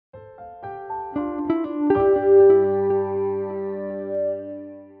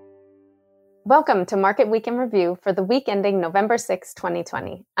Welcome to Market Week in Review for the week ending November 6,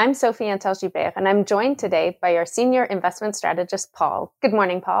 2020. I'm Sophie Antal-Gilbert, and I'm joined today by our senior investment strategist, Paul. Good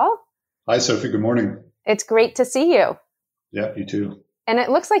morning, Paul. Hi, Sophie. Good morning. It's great to see you. Yeah, you too. And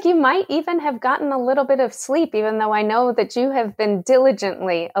it looks like you might even have gotten a little bit of sleep, even though I know that you have been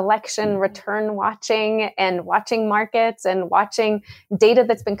diligently election return watching and watching markets and watching data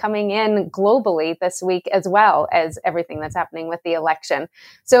that's been coming in globally this week, as well as everything that's happening with the election.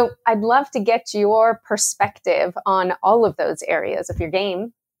 So I'd love to get your perspective on all of those areas if you're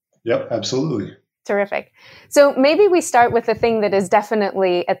game. Yep, absolutely. Terrific. So maybe we start with the thing that is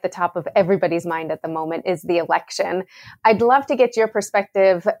definitely at the top of everybody's mind at the moment is the election. I'd love to get your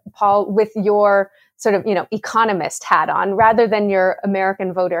perspective, Paul, with your sort of, economist hat on rather than your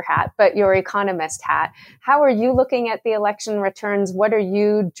American voter hat, but your economist hat. How are you looking at the election returns? What are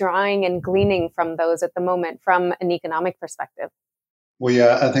you drawing and gleaning from those at the moment from an economic perspective? Well,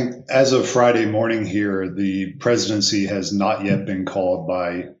 yeah, I think as of Friday morning here, the presidency has not yet been called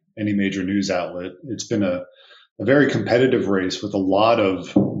by any major news outlet. It's been a very competitive race with a lot of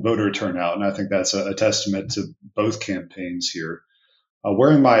voter turnout, and I think that's a testament to both campaigns here.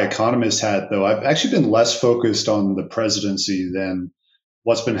 Wearing my economist hat, though, I've actually been less focused on the presidency than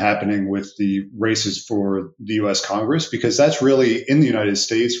what's been happening with the races for the U.S. Congress, because that's really in the United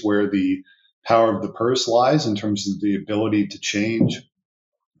States where the power of the purse lies in terms of the ability to change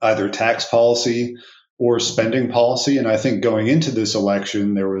either tax policy or spending policy. And I think going into this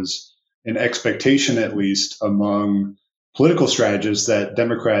election, there was an expectation, at least among political strategists, that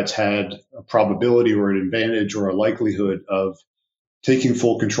Democrats had a probability or an advantage or a likelihood of taking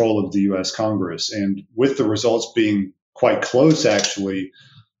full control of the U.S. Congress. And with the results being quite close, actually,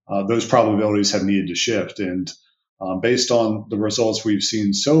 those probabilities have needed to shift. And based on the results we've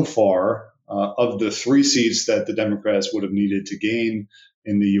seen so far, of the 3 seats that the Democrats would have needed to gain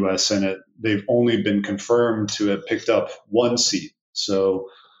in the U.S. Senate, they've only been confirmed to have picked up 1 seat. So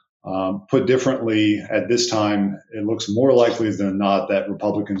put differently, at this time, it looks more likely than not that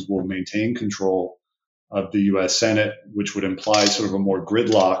Republicans will maintain control of the U.S. Senate, which would imply sort of a more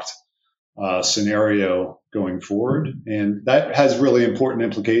gridlocked scenario going forward. And that has really important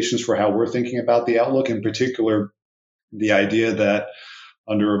implications for how we're thinking about the outlook, in particular, the idea that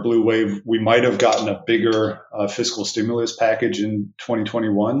under a blue wave, we might have gotten a bigger fiscal stimulus package in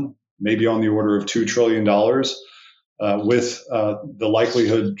 2021, maybe on the order of $2 trillion, with the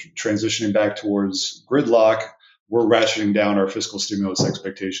likelihood transitioning back towards gridlock. We're ratcheting down our fiscal stimulus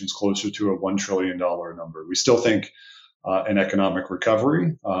expectations closer to a $1 trillion number. We still think an economic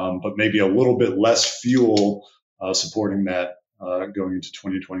recovery, but maybe a little bit less fuel supporting that going into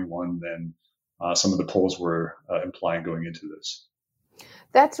 2021 than some of the polls were implying going into this.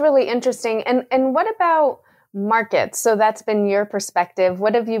 That's really interesting. And what about markets? So that's been your perspective.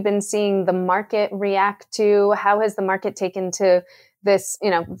 What have you been seeing the market react to? How has the market taken to this,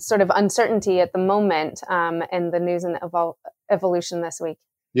 sort of uncertainty at the moment and the news and evolution this week?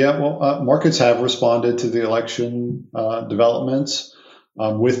 Yeah, well, markets have responded to the election developments.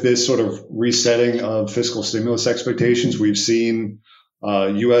 With this sort of resetting of fiscal stimulus expectations, we've seen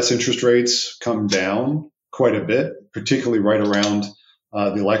U.S. interest rates come down quite a bit, particularly right around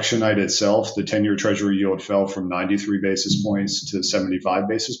the election night itself. The 10-year Treasury yield fell from 93 basis points to 75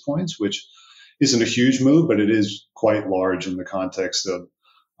 basis points, which isn't a huge move, but it is quite large in the context of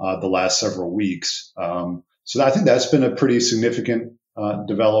the last several weeks. So I think that's been a pretty significant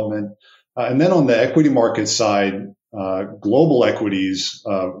development. And then on the equity market side, global equities,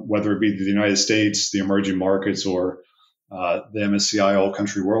 whether it be the United States, the emerging markets, or the MSCI All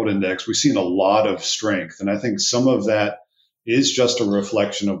Country World Index, we've seen a lot of strength. And I think some of that is just a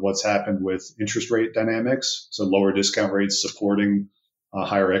reflection of what's happened with interest rate dynamics. So lower discount rates supporting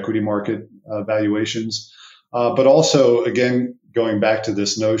higher equity market valuations. But also, again, going back to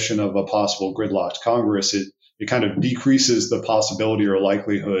this notion of a possible gridlocked Congress, it kind of decreases the possibility or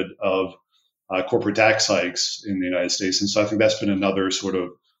likelihood of corporate tax hikes in the United States. And so I think that's been another sort of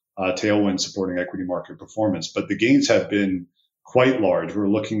tailwind supporting equity market performance. But the gains have been quite large. We're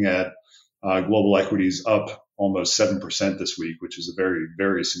looking at global equities up almost 7% this week, which is a very,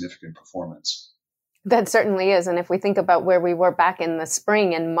 very significant performance. That certainly is. And if we think about where we were back in the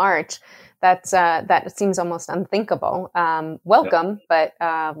spring in March, that seems almost unthinkable. Welcome, but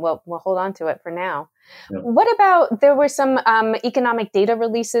we'll hold on to it for now. Yep. What about, there were some economic data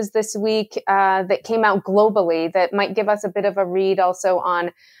releases this week that came out globally that might give us a bit of a read also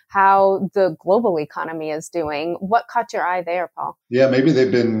on how the global economy is doing. What caught your eye there, Paul? Yeah, maybe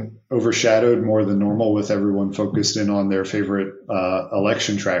they've been overshadowed more than normal with everyone focused in on their favorite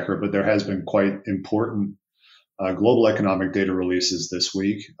election tracker, but there has been quite important global economic data releases this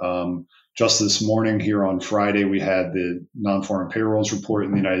week. just this morning here on Friday, we had the non-farm payrolls report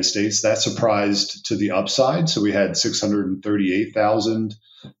in the United States. That surprised to the upside. So we had 638,000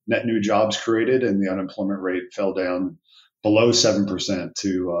 net new jobs created, and the unemployment rate fell down below 7%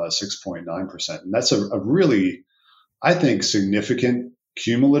 to 6.9%. And that's a really, I think, significant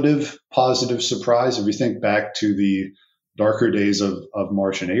cumulative positive surprise. If we think back to the darker days of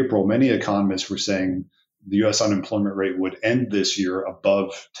March and April, many economists were saying the U.S. unemployment rate would end this year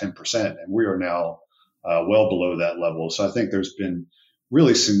above 10%, and we are now well below that level. So I think there's been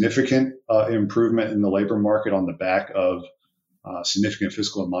really significant improvement in the labor market on the back of significant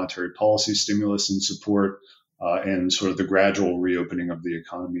fiscal and monetary policy stimulus and support, and sort of the gradual reopening of the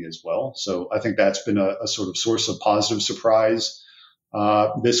economy as well. So I think that's been a sort of source of positive surprise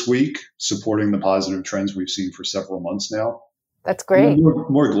this week, supporting the positive trends we've seen for several months now. That's great.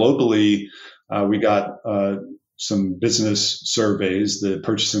 More globally, we got some business surveys, the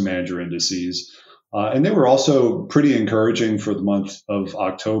purchasing manager indices, and they were also pretty encouraging for the month of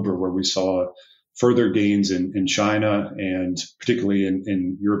October, where we saw further gains in China and particularly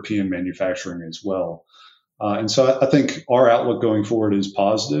in European manufacturing as well. And so I think our outlook going forward is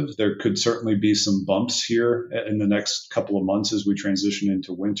positive. There could certainly be some bumps here in the next couple of months as we transition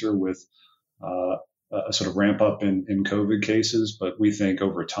into winter with a sort of ramp up in COVID cases. But we think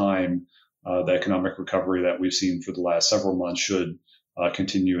over time, the economic recovery that we've seen for the last several months should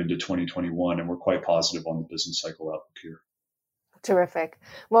continue into 2021. And we're quite positive on the business cycle outlook here. Terrific.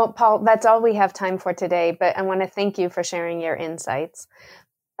 Well, Paul, that's all we have time for today, but I want to thank you for sharing your insights.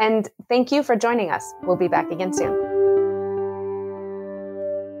 And thank you for joining us. We'll be back again soon.